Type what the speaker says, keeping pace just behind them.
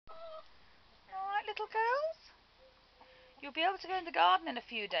little girls? You'll be able to go in the garden in a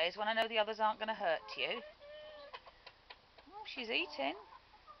few days when I know the others aren't going to hurt you. Oh, she's eating.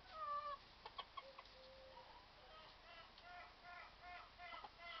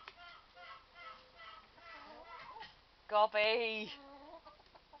 Gobby.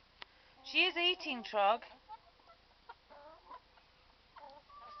 She is eating, Trog.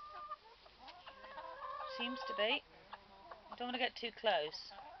 Seems to be. I don't want to get too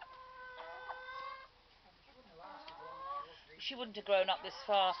close. She wouldn't have grown up this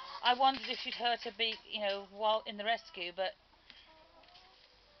far. I wondered if she'd hurt her beak, while in the rescue, but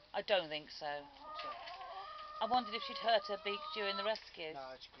I don't think so. I wondered if she'd hurt her beak during the rescue.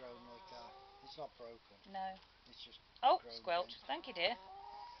 No, it's grown like that. It's not broken. No. It's just Squelch. Again. Thank you, dear.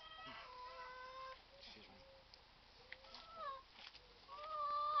 Excuse me.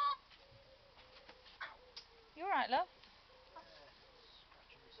 You alright, love?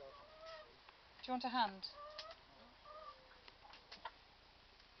 Scratching myself on the tree. Do you want a hand?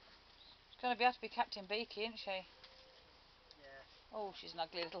 She's going to have to be Captain Beaky, isn't she? Yeah. Oh, she's an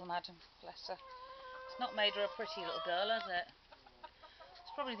ugly little madam. Bless her. It's not made her a pretty little girl, has it?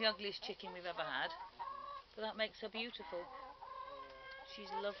 It's probably the ugliest chicken we've ever had. But that makes her beautiful. She's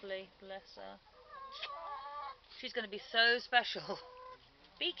lovely, bless her. She's going to be so special.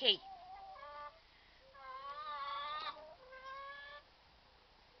 Beaky!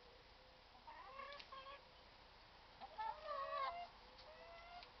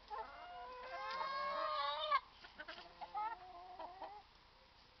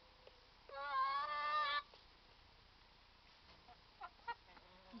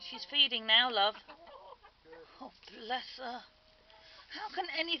 She's feeding now, love. Oh, bless her. How can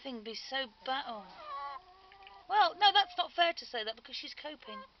anything be so bad? Oh. Well, no, that's not fair to say that because she's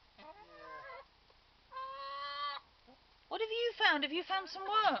coping. What have you found? Have you found some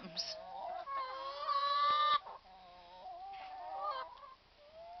worms?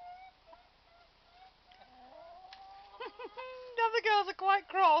 The other girls are quite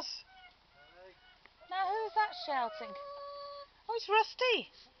cross. Now, who's that shouting? Oh, it's Rusty.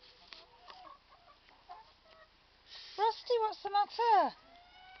 Rusty, what's the matter?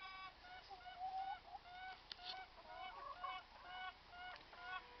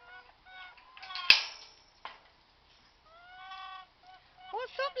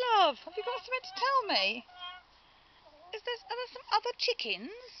 What's up, love? Have you got something to tell me? Are there some other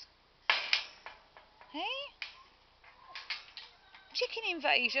chickens? Hey? Chicken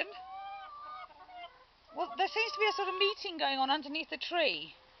invasion? Well, there seems to be a sort of meeting going on underneath the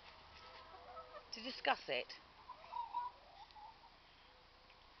tree to discuss it.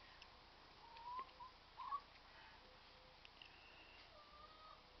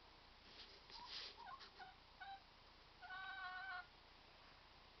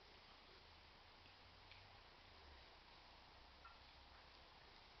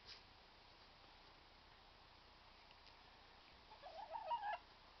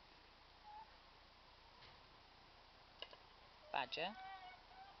 Badger.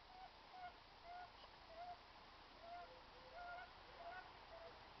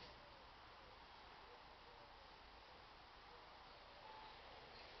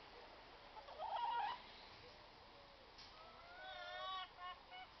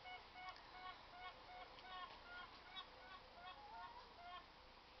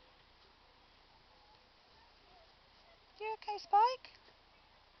 You okay, Spike?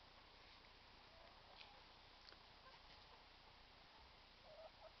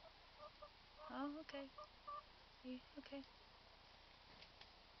 Oh, okay. You okay?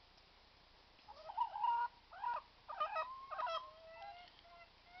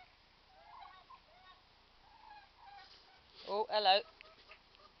 Oh, hello.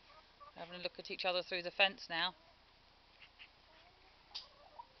 Having a look at each other through the fence now.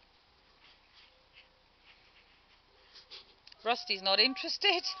 Rusty's not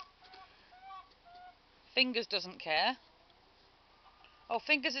interested. Fingers doesn't care. Oh,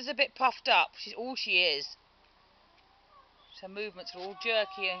 Fingers is a bit puffed up. She is. Her movements are all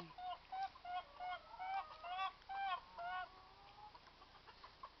jerky.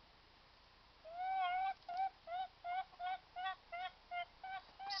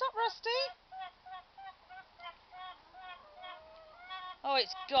 What's up, Rusty? Oh,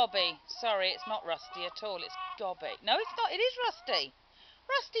 it's Gobby. Sorry, it's not Rusty at all. It's Gobby. No, it's not. It is Rusty.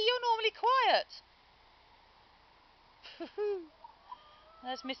 Rusty, you're normally quiet.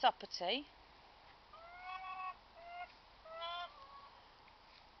 There's Miss Uppity.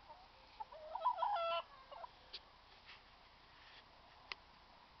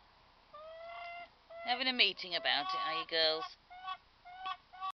 Having a meeting about it, are you girls?